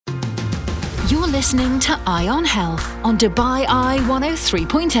listening to Eye on Health on Dubai Eye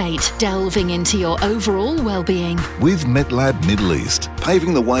 103.8, delving into your overall well-being. With Medlab Middle East,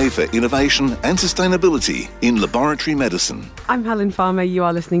 paving the way for innovation and sustainability in laboratory medicine. I'm Helen Farmer. You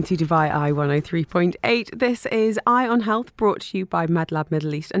are listening to Dubai Eye 103.8. This is Eye on Health, brought to you by Medlab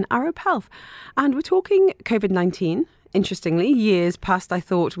Middle East and Arab Health. And we're talking COVID-19. Interestingly, years past, I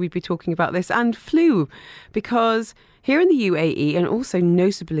thought we'd be talking about this, and flu, because here in the UAE, and also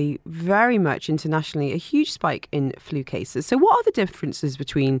notably very much internationally, a huge spike in flu cases. So what are the differences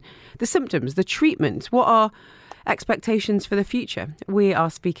between the symptoms, the treatment? What are expectations for the future? We are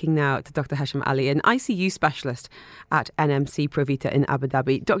speaking now to Dr. Hesham Ali, an ICU specialist at NMC Provita in Abu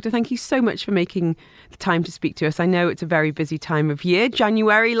Dhabi. Doctor, thank you so much for making the time to speak to us. I know it's a very busy time of year,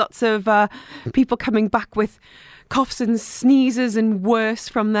 January, lots of people coming back with coughs and sneezes and worse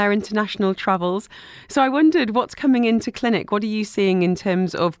from their international travels. So I wondered, what's coming into clinic? What are you seeing in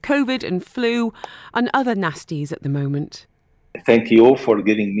terms of COVID and flu and other nasties at the moment? Thank you for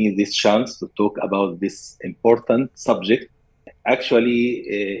giving me this chance to talk about this important subject. Actually,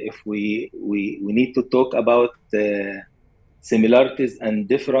 if we need to talk about the similarities and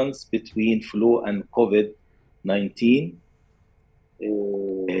difference between flu and COVID-19,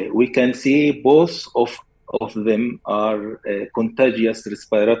 we can see both of them are contagious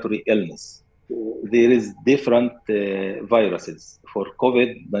respiratory illness. There is different viruses. For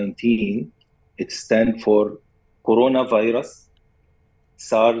COVID-19, it stands for coronavirus,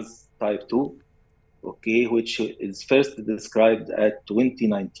 SARS type 2, okay, which is first described at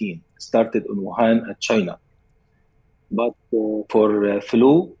 2019, started in Wuhan at China. But for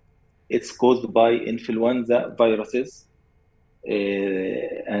flu, it's caused by influenza viruses.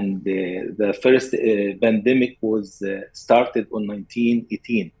 And the first pandemic was started on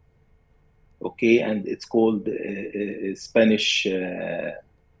 1918, okay, and it's called Spanish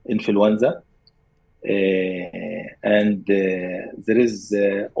influenza. And there is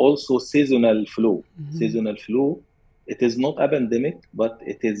also seasonal flu. Mm-hmm. Seasonal flu, it is not a pandemic, but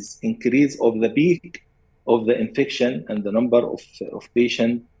it is increase of the peak of the infection and the number of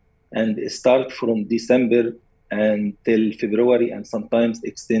patients, and it start from December until February and sometimes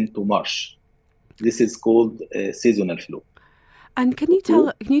extend to March. This is called seasonal flu. And can you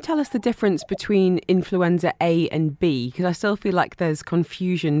tell us the difference between influenza A and B? Because I still feel like there's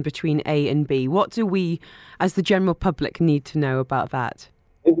confusion between A and B. What do we, as the general public, need to know about that?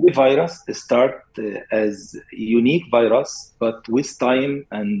 Every virus starts as a unique virus, but with time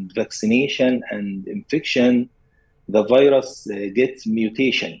and vaccination and infection, the virus gets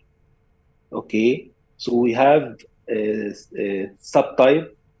mutation. Okay, so we have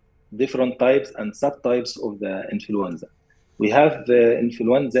subtype, different types and subtypes of the influenza. We have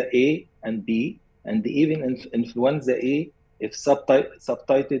influenza A and B, and even influenza A, if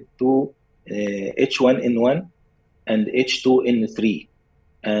subtyped to H1N1 and H2N3,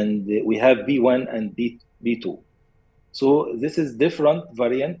 and we have B1 and B2. So this is different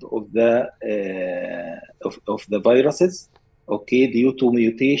variant of the viruses, okay, due to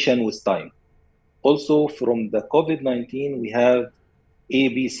mutation with time. Also, from the COVID-19, we have A,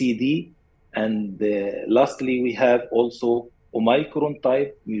 B, C, D, and lastly, we have also Omicron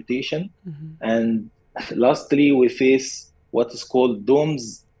type mutation. Mm-hmm. And lastly, we face what is called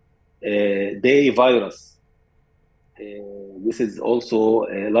Doomsday virus. This is also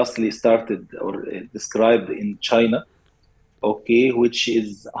lastly started or described in China, okay, which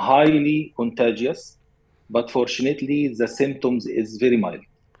is highly contagious, but fortunately, the symptoms is very mild.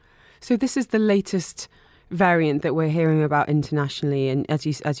 So this is the latest variant that we're hearing about internationally, and as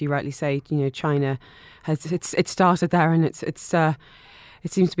you rightly say, you know, China has it started there, and it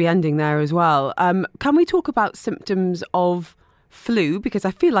seems to be ending there as well. Can we talk about symptoms of flu? Because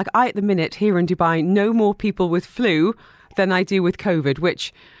I feel like at the minute here in Dubai know more people with flu than I do with COVID,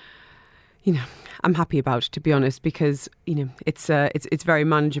 which, you know, I'm happy about, to be honest, because, you know, it's very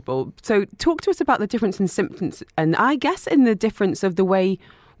manageable. So talk to us about the difference in symptoms, and I guess in the difference of the way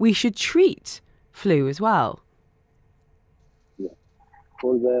we should treat flu as well. Yeah.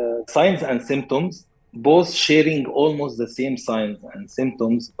 For the signs and symptoms, both sharing almost the same signs and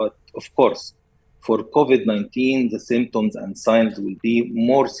symptoms, but of course, for COVID-19, the symptoms and signs will be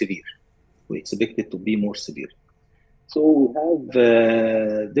more severe. We expect it to be more severe. So we have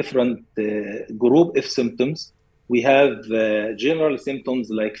different group of symptoms. We have general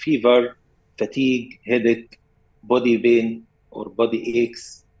symptoms like fever, fatigue, headache, body pain, or body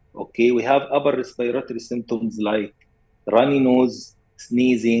aches. Okay, we have upper respiratory symptoms like runny nose,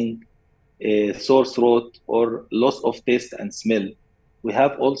 sneezing, sore throat, or loss of taste and smell. We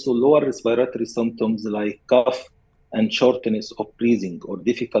have also lower respiratory symptoms like cough and shortness of breathing or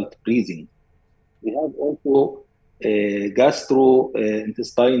difficult breathing. We have also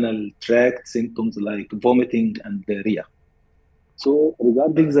gastrointestinal tract symptoms like vomiting and diarrhea. So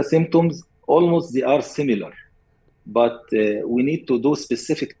regarding the symptoms, almost they are similar, but we need to do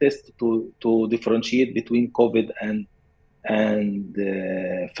specific tests to differentiate between COVID and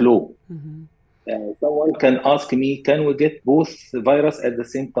flu. Someone can ask me, can we get both virus at the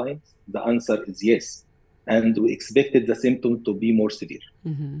same time? The answer is yes. And we expected the symptom to be more severe.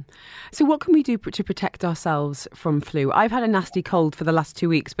 So what can we do to protect ourselves from flu? I've had a nasty cold for the last 2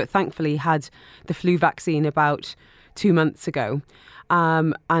 weeks, but thankfully had the flu vaccine about 2 months ago.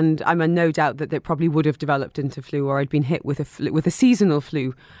 And I'm in no doubt that it probably would have developed into flu, or I'd been hit with a seasonal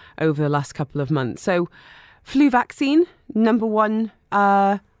flu over the last couple of months. So flu vaccine, number one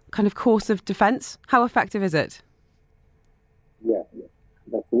kind of course of defence. How effective is it? Yeah.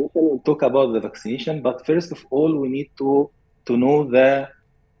 Vaccination. We'll talk about the vaccination, but first of all, we need to know the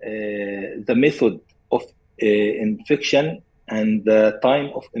method of infection and the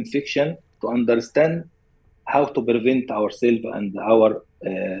time of infection to understand how to prevent ourselves and our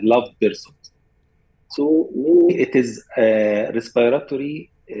loved persons. So mainly it is respiratory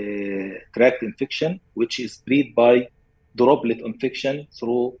tract infection, which is spread by droplet infection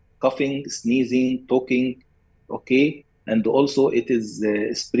through coughing, sneezing, talking, okay? And also it is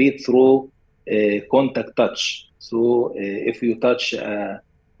spread through contact touch. So if you touch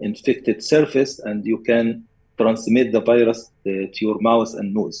infected surface, and you can transmit the virus to your mouth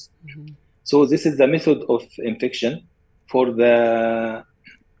and nose. So this is the method of infection. For the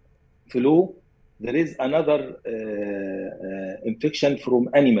flu, there is another infection from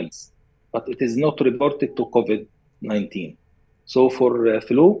animals, but it is not reported to COVID-19. So for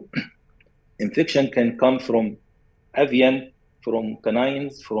flu, infection can come from avian, from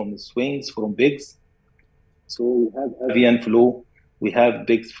canines, from swines, from pigs. So we have avian flu, we have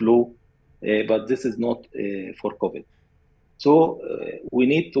pigs flu, but this is not for COVID. So we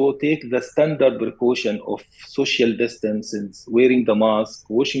need to take the standard precaution of social distances, wearing the mask,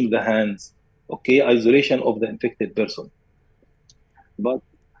 washing the hands, okay, isolation of the infected person. But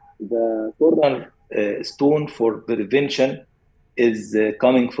the cornerstone for prevention is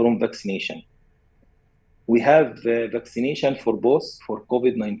coming from vaccination. We have vaccination for both, for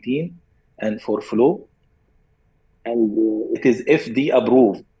COVID-19 and for flu, and it is FDA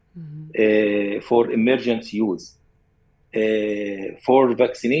approved for emergency use. For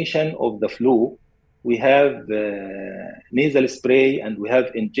vaccination of the flu, we have nasal spray and we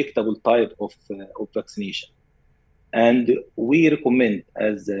have injectable type of vaccination. And we recommend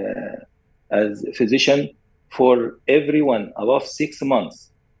as a physician for everyone above 6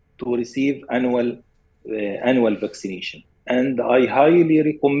 months to receive annual vaccination. And I highly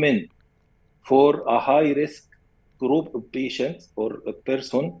recommend for a high risk group of patients or a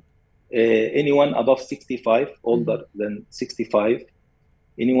person, anyone above 65, older than 65,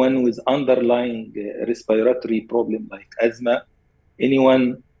 anyone with underlying respiratory problem like asthma,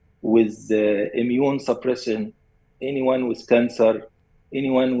 anyone with immune suppression, anyone with cancer,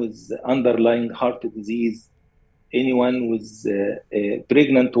 anyone with underlying heart disease, anyone with a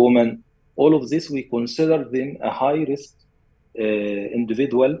pregnant woman, all of this, we consider them a high risk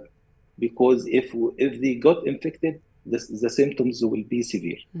individual, because if they got infected, the symptoms will be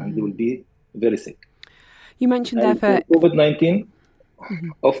severe and they will be very sick. You mentioned there for COVID-19,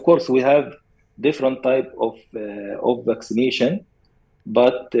 of course, we have different type of vaccination,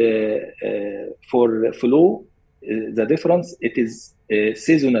 but for flu, the difference, it is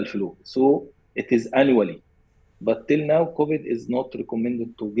seasonal flu, so it is annually. But till now, COVID is not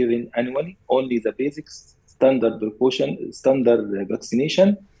recommended to give in annually, only the basic standard precaution, standard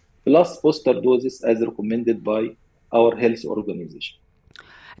vaccination, plus booster doses as recommended by our health organization.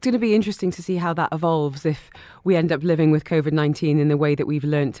 It's going to be interesting to see how that evolves if we end up living with COVID-19 in the way that we've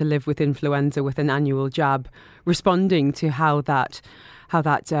learned to live with influenza with an annual jab, responding to how that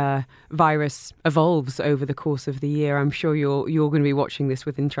virus evolves over the course of the year. I'm sure you're going to be watching this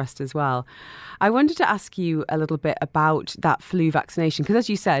with interest as well. I wanted to ask you a little bit about that flu vaccination, because as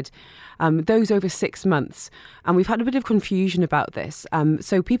you said, those over 6 months, and we've had a bit of confusion about this.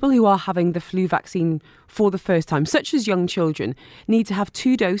 So people who are having the flu vaccine for the first time, such as young children, need to have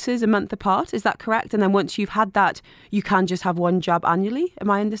 2 doses a month apart. Is that correct? And then once you've had that, you can just have 1 jab annually. Am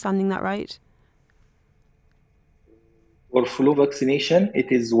I understanding that right? For flu vaccination,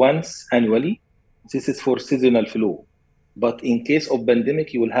 it is once annually. This is for seasonal flu. But in case of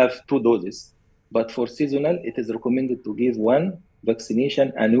pandemic, you will have 2 doses. But for seasonal, it is recommended to give 1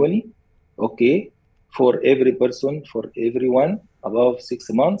 vaccination annually, okay, for every person, for everyone above 6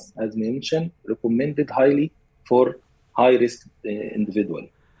 months, as mentioned, recommended highly for high-risk individual.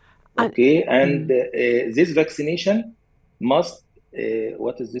 Okay, and this vaccination must,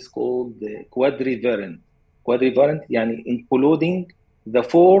 what is this called? Quadrivalent. Quadrivalent, yani including the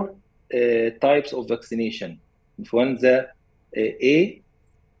 4 types of vaccination. Influenza A,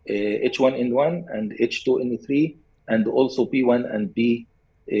 H1N1 and H2N3, and also B1 and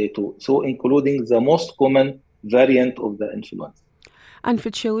B2. So including the most common variant of the influenza. And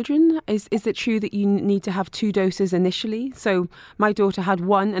for children, is it true that you need to have 2 doses initially? So my daughter had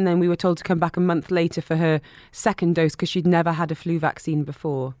 1 and then we were told to come back a month later for her second dose because she'd never had a flu vaccine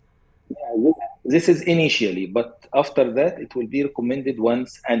before. Yeah, this is initially, but after that, it will be recommended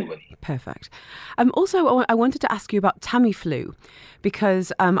once annually. Perfect. Also, I wanted to ask you about Tamiflu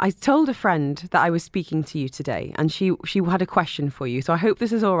because I told a friend that I was speaking to you today and she had a question for you. So I hope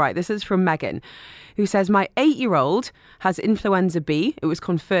this is all right. This is from Megan, who says, my 8-year-old has influenza B. It was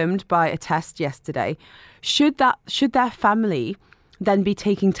confirmed by a test yesterday. Should their family then be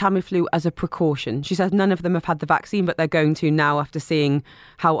taking Tamiflu as a precaution? She says none of them have had the vaccine, but they're going to now after seeing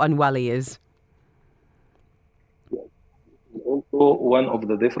how unwell he is. Also, one of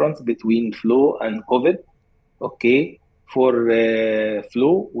the difference between flu and COVID, okay, for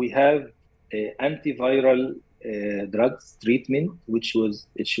flu, we have antiviral drugs treatment, which is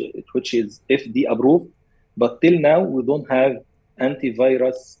FDA approved, but till now we don't have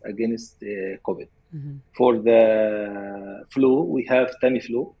antivirus against COVID. Mm-hmm. For the flu, we have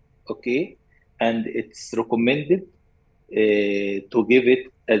Tamiflu, okay, and it's recommended to give it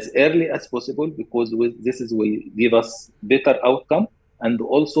as early as possible because this will give us better outcome, and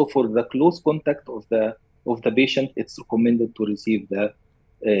also for the close contact of the patient, it's recommended to receive the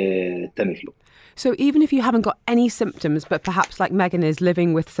Tamiflu. So even if you haven't got any symptoms, but perhaps like Megan is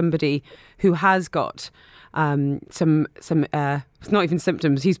living with somebody who has got some it's not even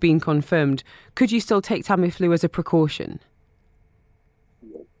symptoms, he's been confirmed, could you still take Tamiflu as a precaution?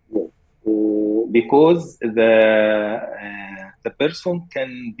 Yes. Because the person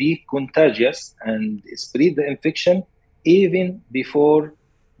can be contagious and spread the infection even before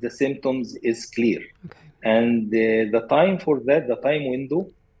the symptoms is clear. Okay. And the time for that, the time window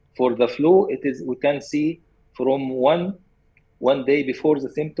for the flu, we can see from one day before the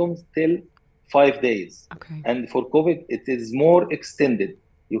symptoms till 5 days. Okay. And for COVID, it is more extended.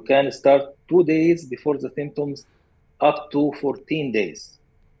 You can start 2 days before the symptoms up to 14 days.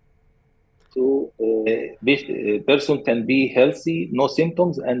 So a person can be healthy, no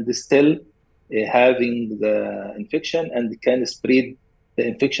symptoms, and still having the infection and can spread the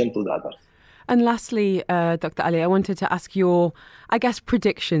infection to the others. And lastly, Dr. Ali, I wanted to ask your,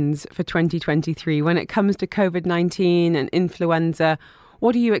 predictions for 2023 when it comes to COVID-19 and influenza.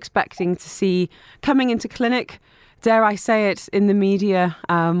 What are you expecting to see coming into clinic? Dare I say it, in the media?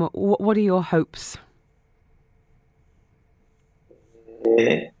 What are your hopes?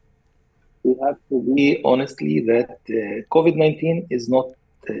 We have to be honestly that COVID-19 is not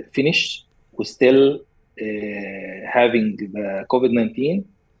finished. We're still having the COVID-19,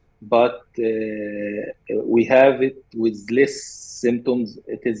 but we have it with less symptoms.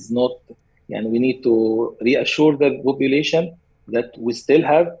 It is not, and we need to reassure the population that we still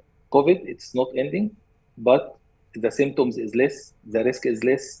have COVID. It's not ending, but the symptoms is less, the risk is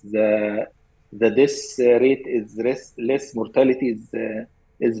less, the death rate is less, mortality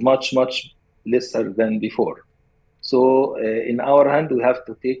is much lesser than before. So in our hand, we have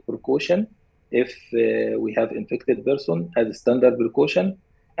to take precaution if we have infected person as a standard precaution.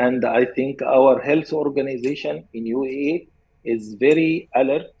 And I think our health organization in UAE is very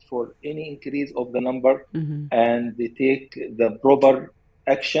alert for any increase of the number, and they take the proper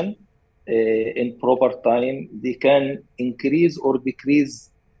action in proper time. They can increase or decrease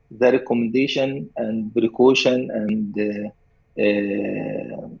the recommendation and precaution and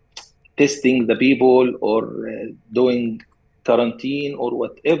testing the people or doing quarantine or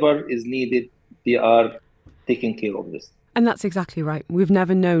whatever is needed. They are taking care of this. And that's exactly right. We've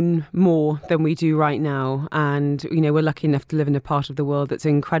never known more than we do right now. And, we're lucky enough to live in a part of the world that's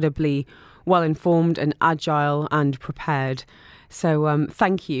incredibly well informed and agile and prepared. So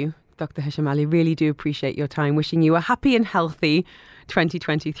thank you, Dr. Hisham Ali. Really do appreciate your time. Wishing you a happy and healthy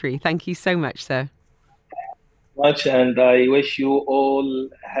 2023. Thank you so much, sir. Much, and I wish you all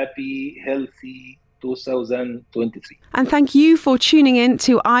happy, healthy 2023. And thank you for tuning in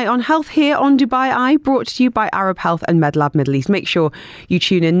to Eye on Health here on Dubai Eye, brought to you by Arab Health and MedLab Middle East. Make sure you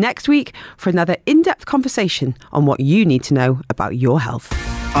tune in next week for another in-depth conversation on what you need to know about your health.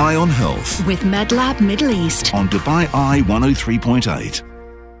 Eye on Health with MedLab Middle East on Dubai Eye 103.8.